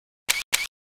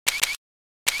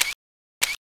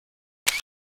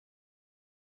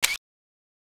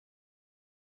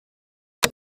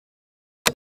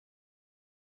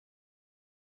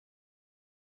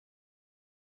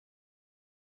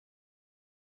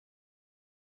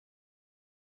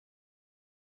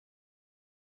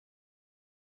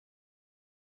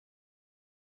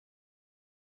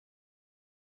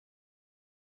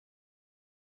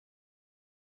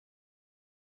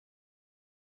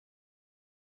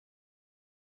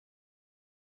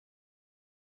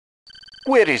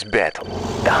Where is battle?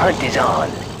 The hunt is on.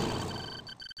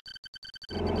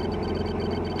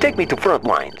 Take me to front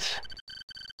lines.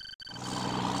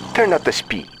 Turn up the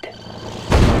speed.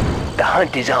 The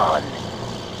hunt is on.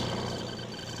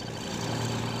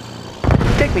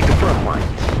 Take me to front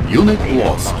lines. Unit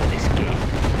lost. On this game.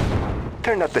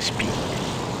 Turn up the speed.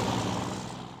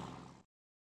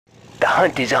 The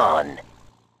hunt is on.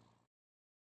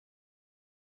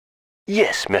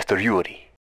 Yes, Master Yuri.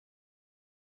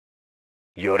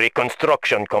 Yuri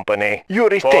Construction Company.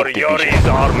 Yuri's For tank division. Yuri's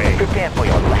army. Prepare for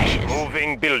your lashes.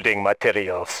 Moving building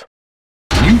materials.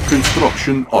 New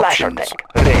construction Lasher options. tank.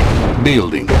 Ready.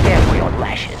 Building. Prepare for your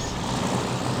lashes.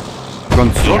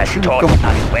 Construction Taught complete.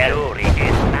 us well. Yuri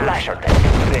is Lasher tank.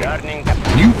 Ready. learning.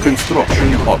 New construction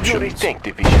Yuri's options. tank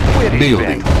division. Where is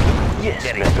Building. battle? Yes,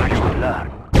 There is Master much to Yuri.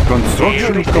 learn.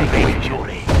 Construction Yuri's tank complete. division.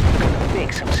 Yuri.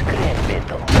 Make some scrap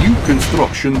metal. New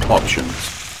construction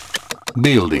options.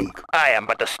 Building. I am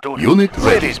but a student. Unit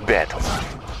Where ready. is battle?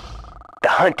 The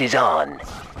hunt is on.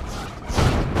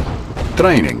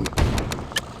 Training.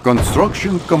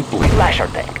 Construction complete. Lasher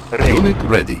tank. Ready. Unit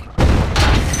ready.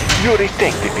 Yuri's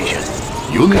tank division.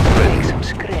 Unit Make ready. some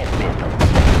scrap metal.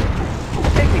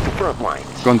 Take me to front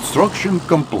lines. Construction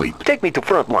complete. Take me to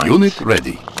front lines. Unit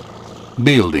ready.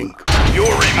 Building.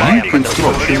 Yuri New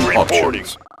construction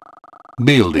options.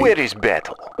 Building. Where is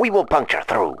battle? We will puncture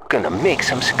through. Gonna make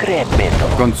some scrap metal.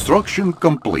 Construction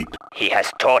complete. He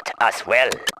has taught us well.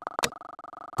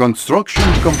 Construction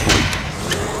complete.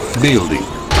 Building.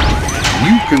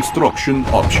 New construction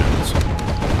options.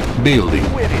 Building.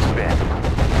 Where is battle?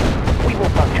 We will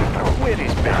puncture through. Where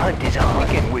is battle? The hunt is on.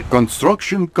 Begin with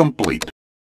Construction complete.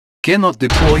 Cannot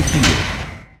deploy here.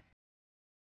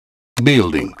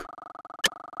 Building.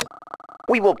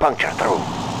 we will puncture through.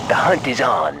 The hunt is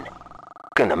on.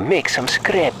 Gonna make some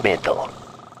scrap metal.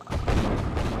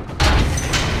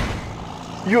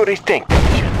 Yuri's tank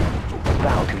division.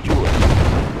 Bow to Yuri.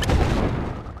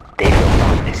 They will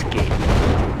not escape.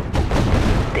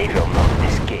 They will not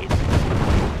escape.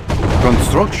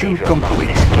 Construction They will not complete.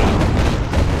 escape.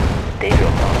 They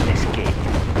will not escape.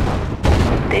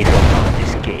 They will not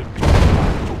escape.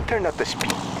 Turn up the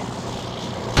speed.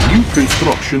 New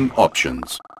construction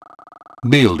options.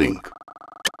 Building.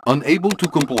 Unable to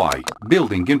comply.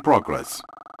 Building in progress.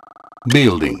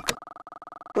 Building.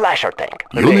 Lasher tank.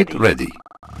 Unit ready.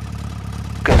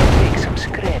 Gonna make some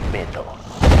scrap metal.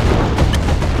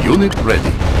 Unit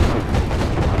ready.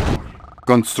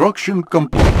 Construction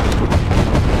complete.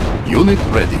 Unit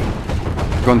ready.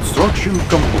 Construction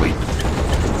complete.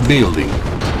 Building.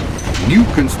 New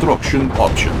construction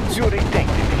options. Yuri's tank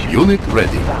division. Unit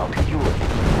ready. Bow to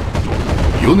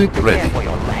Yuri. Unit Prepare ready. for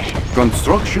your lashes.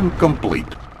 Construction complete.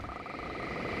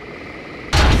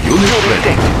 Unit Yuri's ready.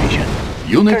 tank division.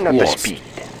 Unit Turn up the lost. speed.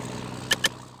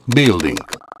 Building.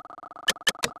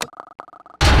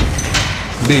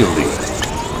 Building.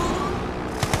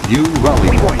 New rally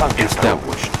We will point puncture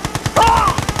established.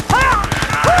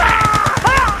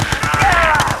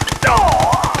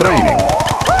 Training.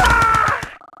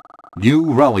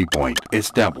 New rally point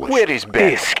established. Where is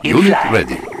base? Unit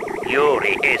ready.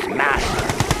 Yuri is master.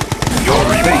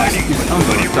 Base is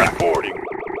under attack.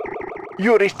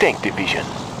 Yuri's tank division.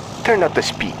 Turn up the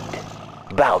speed.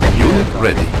 Bow to Unit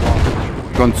ready.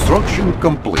 Construction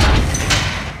complete.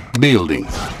 Building.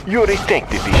 Yuri's tank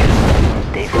division.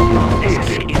 They will not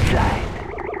escape in flight.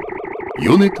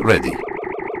 Unit ready.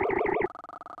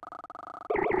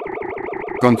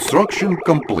 Construction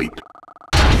complete.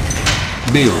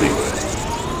 Building.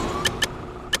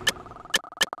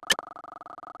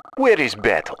 Where is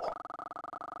battle?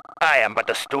 I am but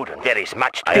a student. There is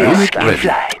much to Unit learn. ready.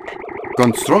 Flight.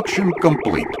 Construction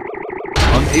complete.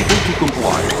 Unable to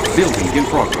comply. Building in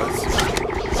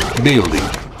progress. Building.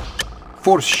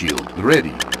 Force shield ready.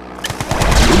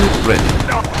 Unit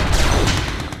ready.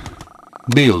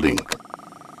 Building.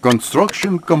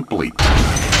 Construction complete.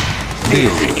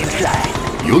 Building. In flight.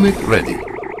 Unit ready.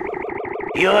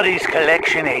 Yuri's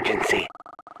collection agency.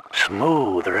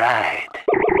 Smooth ride.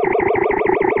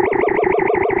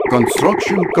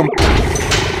 Construction complete.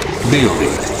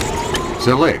 Building.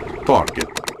 Select target.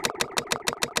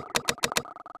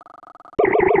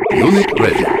 Unit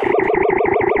ready.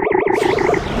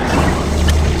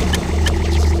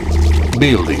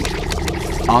 Building.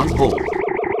 On hold.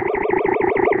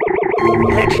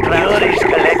 Let's Yuri's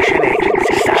collection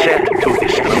agency. Set to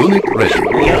this. Unit ready.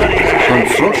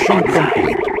 Construction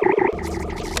complete.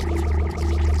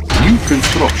 New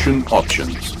construction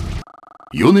options.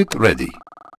 Unit ready.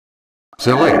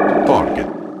 Select target.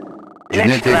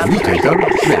 Genetic mutator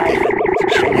ready.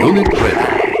 Unit ready.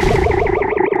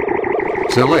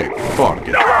 Select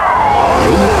target.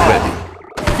 Unit ready.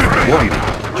 Warning.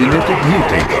 Genetic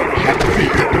mutator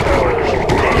activated.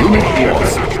 Unit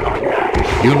lost.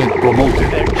 Unit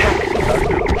promoted.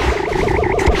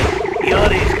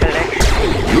 Yuri's collection.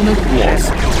 Unit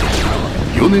lost.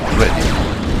 Unit ready.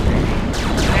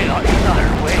 They are in our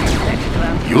way.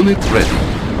 Unit ready.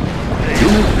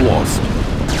 Unit lost.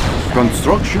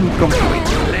 Construction complete.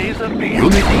 Laser beam.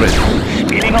 Unit ready.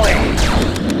 Speeding away.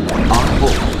 On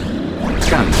hold.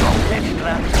 Cancel.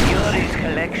 Yuri's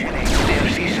collection agency. Their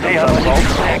systems are all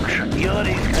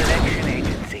Yuri's collection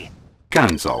agency.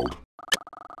 Cancelled.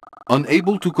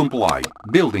 Unable to comply.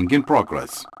 Building in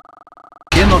progress.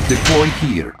 Cannot deploy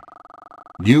here.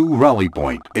 New rally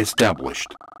point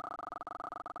established.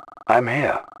 I'm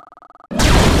here.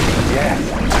 Yes,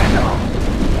 I know.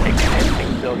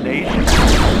 Accepting donations.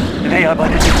 They are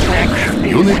but a distraction.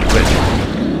 Unit ready.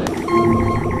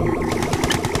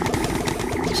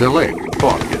 Select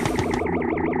target.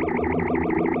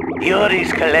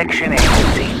 Yuri's collection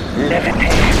agency.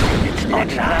 Levitation. It's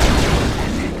online.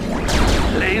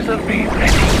 Laser beam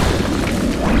ready.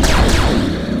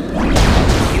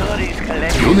 Yuri's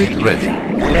collection Unit agency. ready.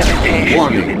 Levitation.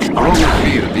 Warning. It's Wrong online.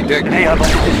 fear detected. They are but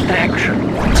a distraction.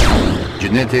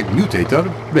 Genetic mutator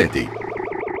ready.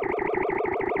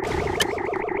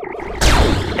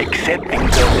 Accepting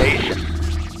donation.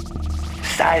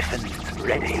 Siphons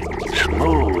ready.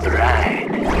 Smooth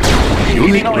ride. Unit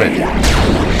Speeding away. ready.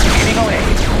 Speeding away.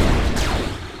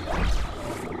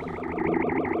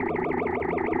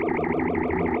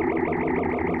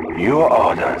 Your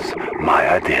orders, my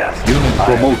ideas. Unit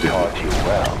promoted. I have taught you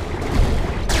well.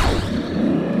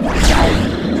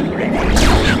 Siphons ready.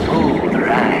 Smooth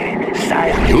ride.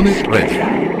 Siphons Unit ready.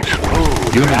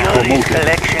 Smooth Unit ride. promoted.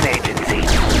 Collection agency.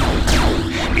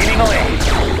 Speeding away.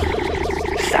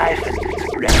 Siphons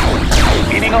ready.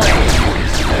 Speeding away.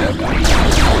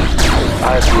 I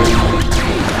bring you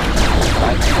peace.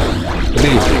 I'm here.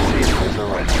 Building. My citizens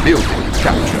are ready. Building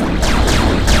capture.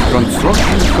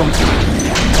 Construction complete.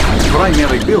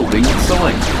 Primary building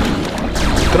selected.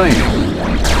 Training.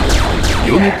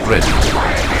 Unit ready.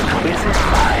 This is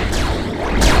mine.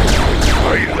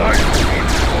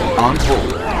 On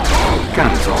hold.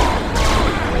 Cancel.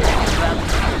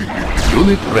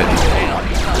 Unit ready.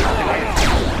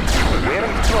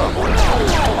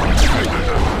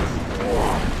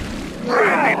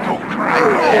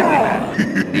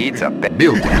 It's a bit.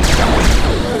 Building. New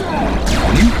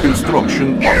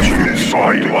construction options.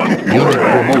 Unit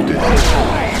promoted.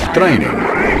 Training.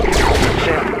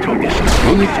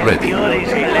 Unit ready. Yuri's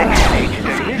collection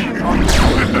agency.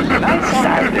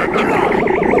 Silent.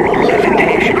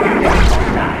 Levitation.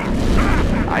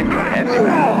 I'm not happy.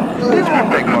 This won't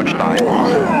take much time.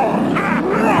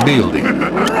 Building.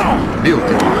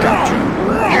 Building capture.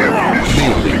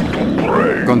 Building.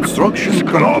 Construction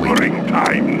complete.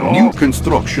 New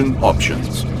construction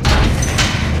options.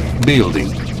 Building.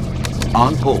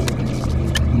 On hold.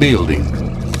 Building.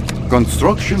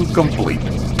 Construction complete.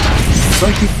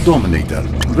 Psychic Dominator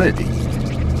ready.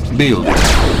 Building.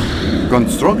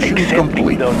 Construction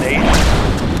complete. Donation.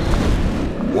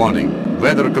 Warning.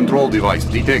 Weather control device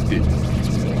detected.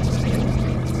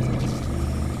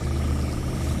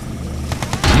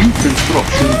 New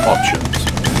construction options.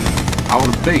 Our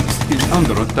base is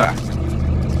under attack.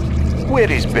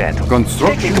 Where is Ben?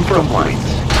 Construction complete.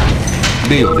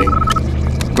 Building.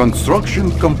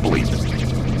 Construction complete.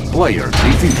 Player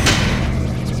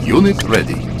defeated. Unit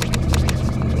ready.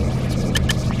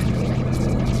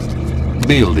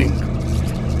 Building.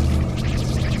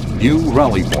 New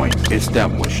rally point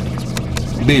established.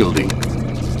 Building.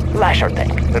 Lasher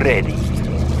tank ready.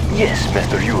 Yes,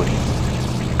 Master Yuri.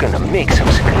 Gonna make some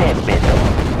scrap metal.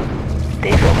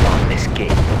 They will not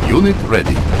escape. Unit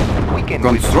ready. We can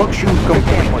Construction prepare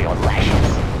complete. for your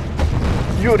lashes.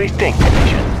 Yuri's tank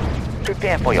division.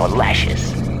 Prepare for your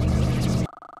lashes.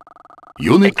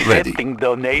 Unit ready. Accepting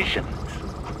donations.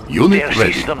 Unit Their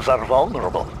ready. systems are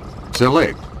vulnerable.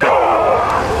 Select.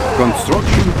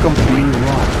 Construction complete.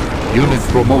 Unit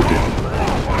promoted.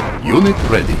 Unit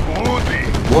ready.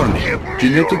 Warning.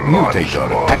 Genetic mutator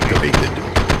activated.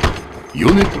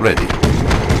 Unit ready.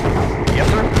 Yes,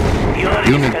 sir. Yuri's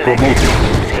Unit collection promoted.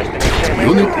 agency.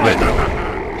 Unit ready.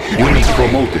 Unit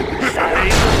promoted.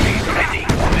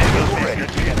 Ready.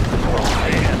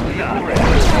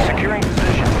 Securing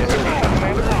position.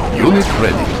 Unit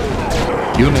ready.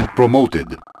 Unit promoted.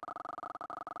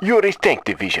 Yuri's tank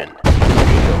division.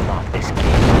 They will not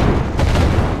escape.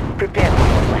 Prepare for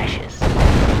your lashes.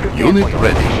 Prepare Unit for your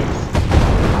ready. lashes.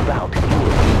 About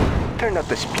Yuri. Turn up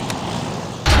the speed.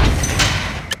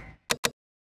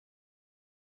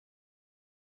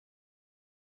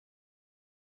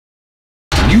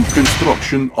 New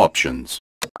construction options.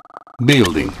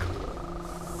 Building.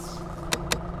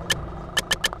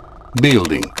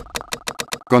 Building.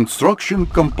 Construction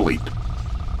complete.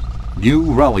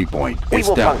 New rally point We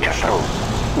will puncture established.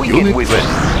 through. We Unit get with ready.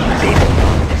 They will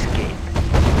not escape.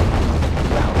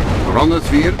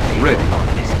 Chronosphere They ready. will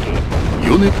not escape.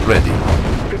 Unit ready.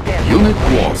 Prepare. Unit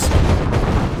lost.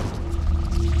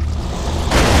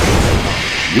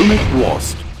 Unit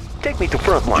lost. Take me to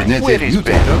front line. Genetic Where is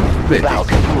mutator ready. Val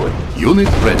can do it. Unit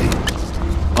ready.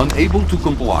 Unable to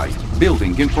comply.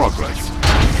 Building in progress.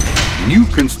 New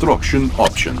construction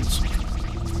options.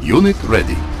 Unit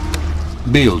ready.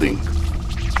 Building.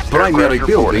 Primary Aircraft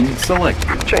building reporting.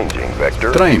 selected. Changing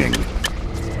vector. Training.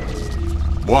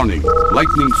 Warning.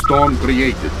 Lightning storm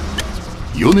created.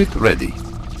 Unit ready.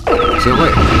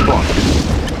 Select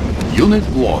target. Unit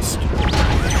lost.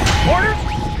 Orders?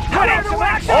 Ready to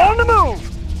action! On the move!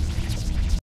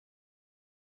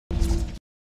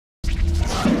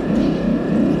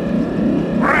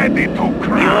 Ready to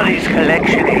crash! Yuri's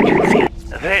collection agency.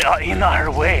 They are in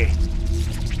our way.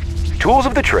 Tools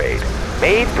of the trade.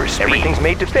 Made for speed. Everything's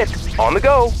made to fit. On the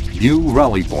go. New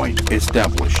rally point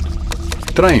established.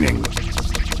 Training.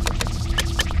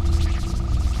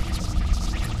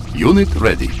 Unit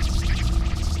ready.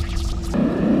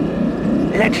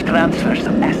 Let's transfer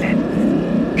some assets.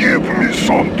 Give me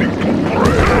something to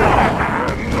pray.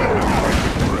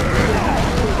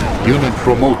 Unit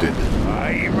promoted.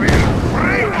 I will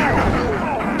break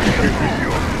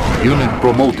you. Unit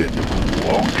promoted.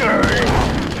 Okay.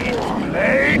 It's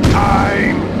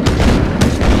playtime.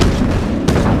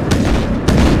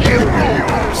 Give me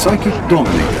your Psychic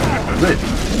Dominator ready.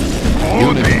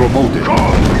 Unit promoted.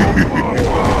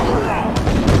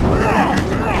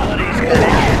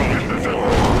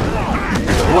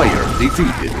 Player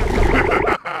defeated.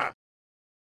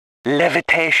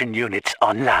 Levitation units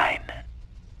online.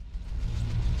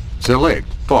 Select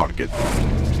target.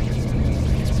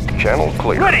 Channel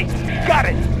clear. Ready! Got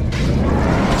it!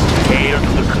 Hail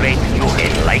to the great you.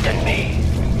 Enlighten me.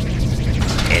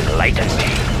 Enlighten me.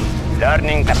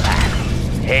 Learning the path.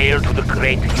 Hail to the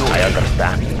great you. I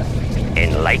understand.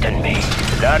 Enlighten me.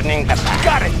 Learning the path.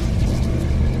 Got it!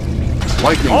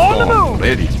 Lightning On the storm move!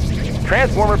 ready.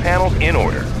 Transformer panels in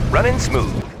order. Running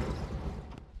smooth.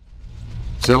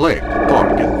 Select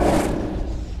target.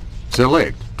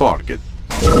 Select target.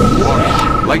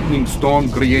 Warning. Lightning storm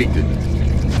created.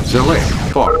 Select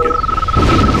target.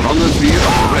 Chronosphere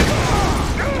ready.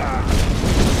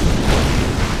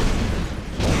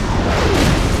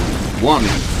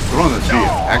 Warning. Chronosphere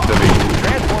activated.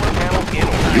 Transformer panels in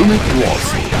order. Unit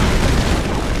lost.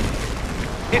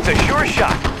 It's a sure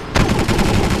shot.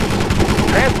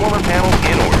 Transformer panels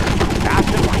in order. Fast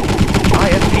and light.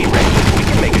 ISP ready. We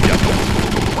can make adjustments.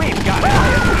 We've got it.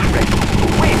 ISP ready.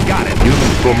 We've got it.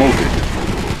 Unit promoted.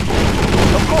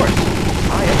 Of course.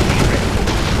 ISP ready.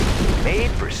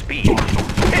 Made for speed.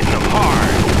 Hitting them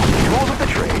hard. Tools of the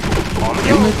trade. On the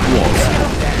go. Unit lost.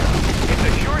 It's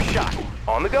a sure shot.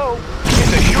 On the go.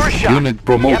 It's a sure shot. Unit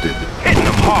promoted. Yep. Hitting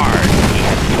them hard. He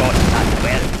has taught us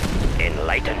well.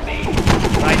 Enlighten me.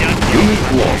 I don't Unit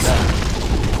lost.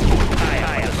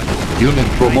 Unit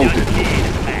promoted.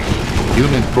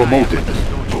 Unit promoted.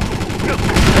 Look,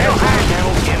 transformer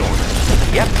panels in order.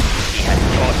 Yep. He has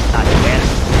taught us well.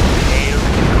 Hail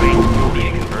to the great you.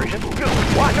 Need a conversion? Good.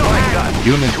 Watch my gun.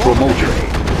 Unit Tools of the promoted. trade.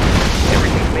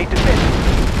 Everything's made to fit.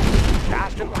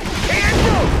 Fast and light. Hands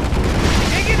move!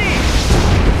 Dig it in!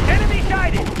 Enemy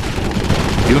sighted!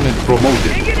 Unit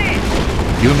promoted. Dig it in!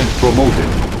 Unit promoted.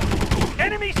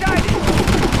 Enemy sighted!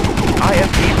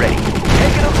 IFT ready.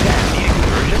 Taking them down. Need a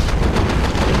conversion?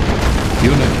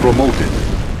 Unit promoted.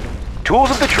 Tools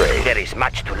of the trade. There is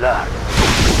much to learn.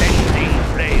 Sensing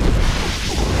flame.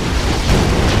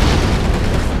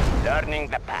 Learning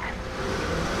the path.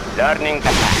 Learning the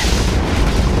path.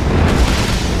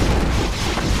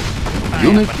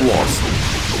 Unit lost.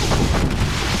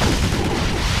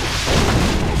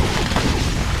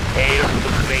 Hail to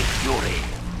the great Yuri.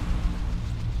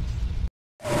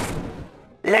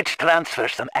 Let's transfer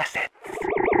some assets.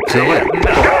 Select.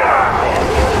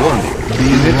 Warning.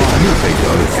 Genetic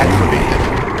mutator activated.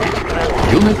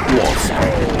 Unit lost.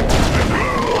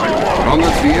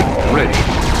 Chronosphere ready.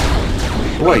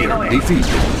 Player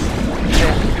defeated.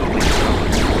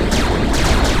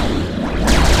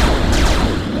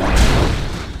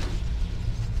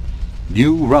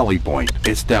 New rally point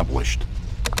established.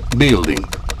 Building.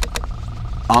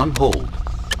 On hold.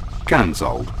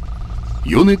 Cancelled.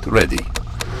 Unit ready.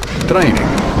 Training.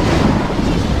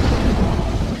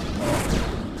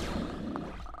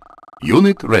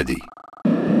 Unit ready.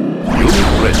 Unit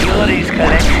ready. Yuri's collection agency. Levitation units online. Tools of the trade. Everything's made to fit. Fast and light. ISP ready. We've got it. Unit promoted. Tools of the trade. Everything's made to fit. Fast and light. ISP ready. We've got it. Unit promoted. Tools of the trade. Everything's made to fit.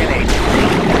 Fast and light.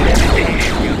 ISP ready. We've got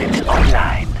it. Unit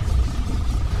promoted.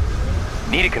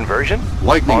 Need a conversion?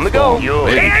 Lightning On the go. storm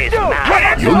ready. Can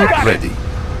do. Unit ready.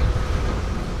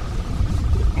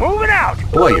 Moving out.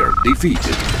 Player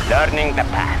defeated. Learning the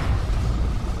path.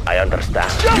 I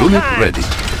understand. Unit ready.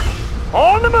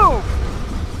 On the move.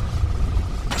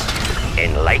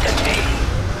 Enlighten me.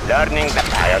 Learning the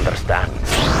path. I understand.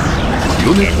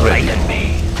 Unit ready. Enlighten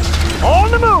me.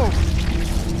 On the move.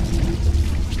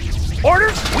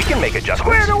 Orders? We can make adjustments.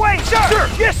 Squared away, sir. Sir.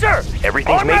 Yes, sir.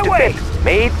 Everything's On made my to way. fit.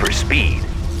 Made for speed.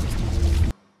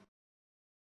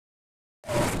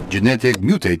 Genetic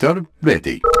mutator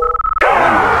ready.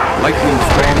 Lightning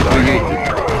storm created.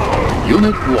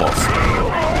 Unit lost.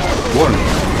 Warning.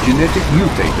 Genetic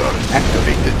mutator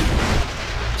activated.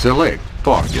 Select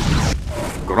target.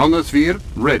 Chronosphere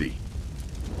ready.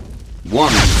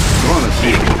 One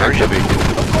chronosphere activated.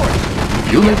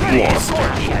 Unit lost.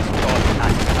 He has taught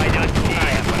us. I don't see. I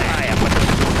am.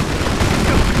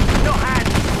 No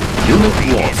hands. Unit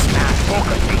lost. Mass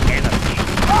focusing energy.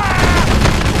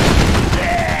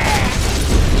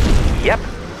 Yep.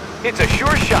 It's a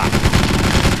sure shot.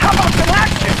 How about some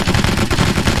action?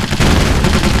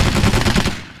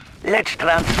 Let's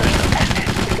transfer some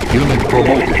assets. Unit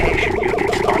promoted. Sanitation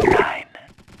units online.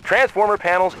 Transformer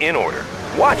panels in order.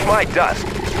 Watch my dust.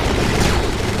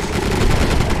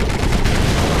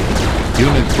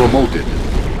 Unit promoted.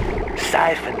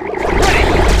 Siphon. Ready.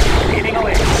 Leading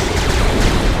away.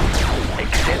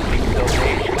 Accepting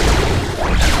donation.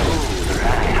 Smooth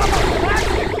ride. How about some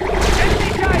action? Enemy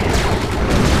giant.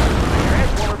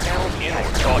 Transformer panels in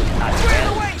order. Taught us. Squared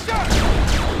well. away, sir.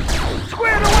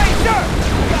 Squared away, sir.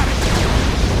 Got it.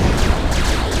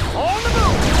 On the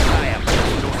move. I am.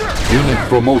 Sir. Unit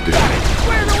promoted.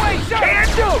 Squared away, sir. Can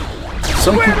do.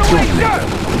 Psychic Squared away, sir.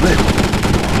 Dominator ready.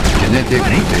 Genetic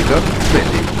mutator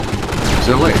ready.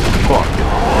 Select target.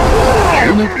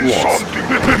 Unit lost.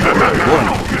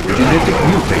 Warning. Genetic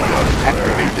mutator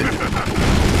activated.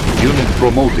 Unit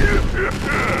promoted.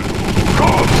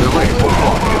 Select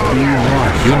target.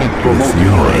 Unit promoted.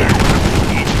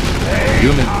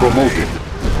 Unit promoted.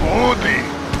 Woody,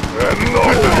 and no.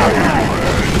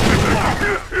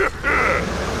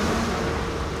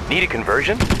 Need a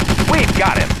conversion? We've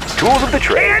got him. Tools of the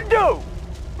trade. Can do.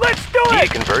 Let's do Need a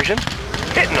it. conversion?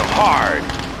 Hitting him hard.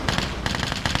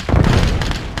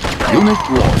 Unit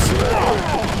lost.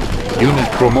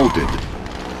 Unit promoted.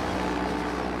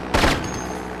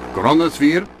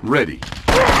 Chronosphere ready.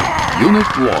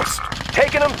 Unit lost.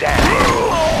 Taking him down.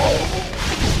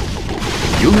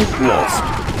 Unit lost.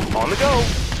 On the go.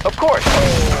 Of course.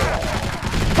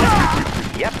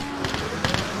 Yep.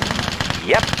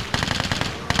 Yep.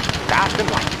 Fast and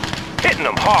light. Hitting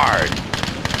them hard.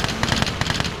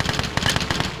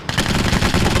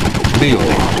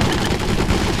 Building.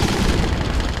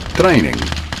 Training.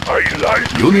 I like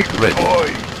Unit ready. toy.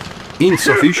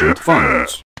 Insufficient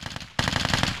funds.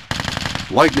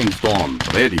 Lightning storm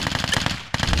ready.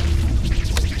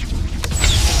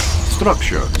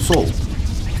 Structure solved.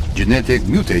 Genetic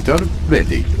mutator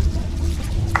ready.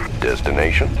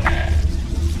 Destination?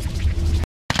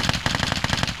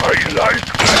 I like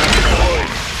toy.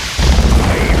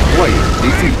 Player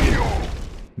defeated.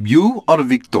 You are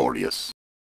victorious.